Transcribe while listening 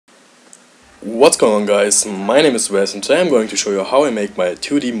What's going on, guys? My name is Wes and today I'm going to show you how I make my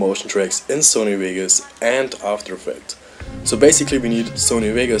 2D motion tracks in Sony Vegas and After Effects. So basically we need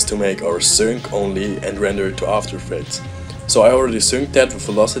Sony Vegas to make our sync only and render it to After Effects. So I already synced that with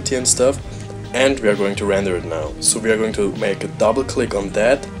velocity and stuff and we are going to render it now. So we are going to make a double click on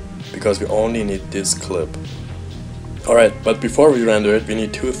that because we only need this clip. Alright, but before we render it we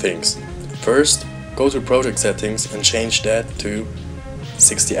need two things. First, go to project settings and change that to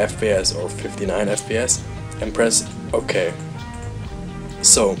 60 FPS or 59 FPS and press OK.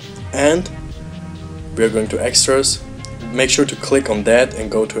 So, and we are going to extras. Make sure to click on that and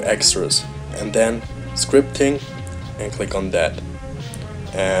go to extras and then scripting and click on that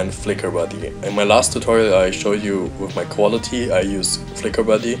and flicker body. In my last tutorial I showed you with my quality I use flicker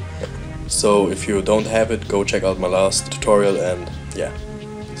body, so if you don't have it, go check out my last tutorial. And yeah,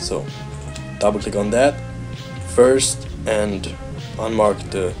 so double click on that first and unmark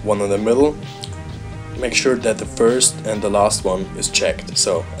the one in the middle. Make sure that the first and the last one is checked,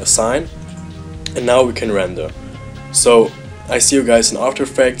 so assign, and now we can render. So I see you guys in After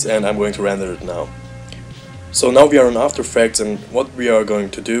Effects and I'm going to render it now. So now we are in After Effects and what we are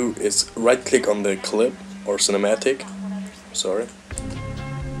going to do is right click on the clip or cinematic,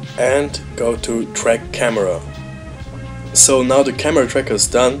 and go to track camera. So now the camera tracker is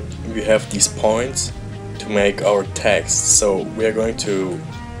done, we have these points to make our text. So we are going to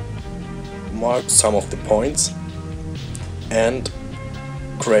mark some of the points and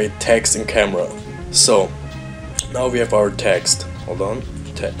create text in camera. So now we have our text. Hold on,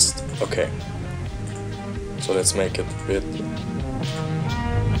 text. Okay. So let's make it a bit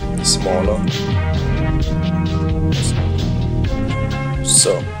smaller.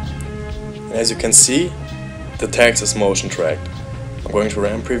 So, as you can see, the text is motion tracked. I'm going to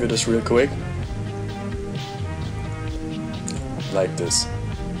RAM preview this real quick. Like this.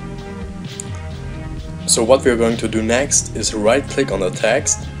 So what we're going to do next is right click on the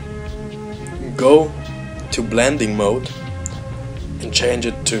text, go to blending mode and change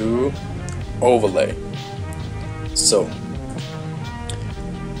it to overlay. So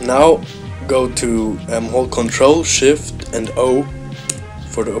now go to hold Ctrl Shift and O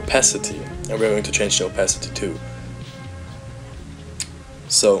for the opacity, and we're going to change the opacity too.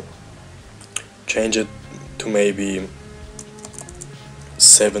 So change it to maybe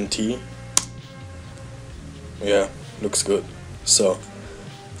 70. Yeah, looks good. So,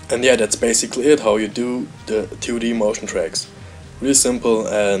 and yeah, that's basically it, how you do the 2D motion tracks. Really simple.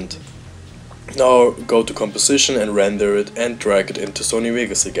 And now go to composition and render it and drag it into Sony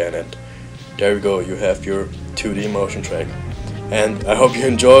Vegas again, and there we go, you have your 2D motion track. And I hope you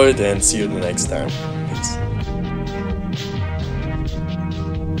enjoyed and see you the next time.